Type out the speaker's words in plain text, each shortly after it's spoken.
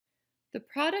The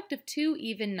product of two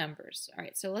even numbers. All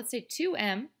right, so let's say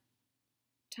 2m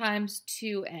times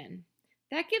 2n.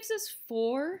 That gives us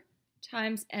 4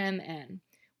 times mn.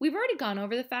 We've already gone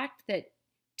over the fact that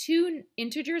two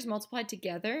integers multiplied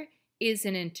together is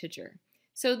an integer.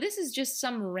 So this is just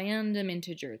some random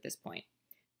integer at this point,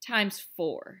 times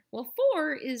 4. Well,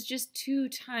 4 is just 2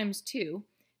 times 2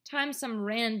 times some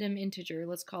random integer.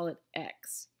 Let's call it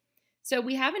x. So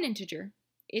we have an integer.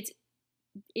 It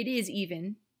is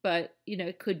even, but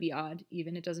it could be odd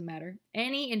even. It doesn't matter.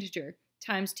 Any integer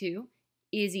times 2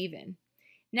 is even.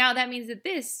 Now that means that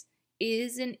this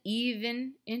is an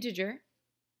even integer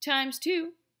times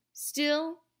 2,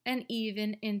 still an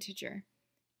even integer.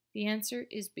 The answer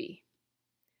is B.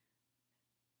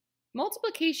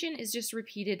 Multiplication is just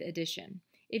repeated addition.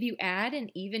 If you add an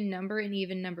even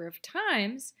number of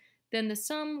times, then the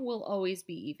sum will always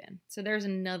be even. So there's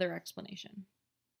another explanation.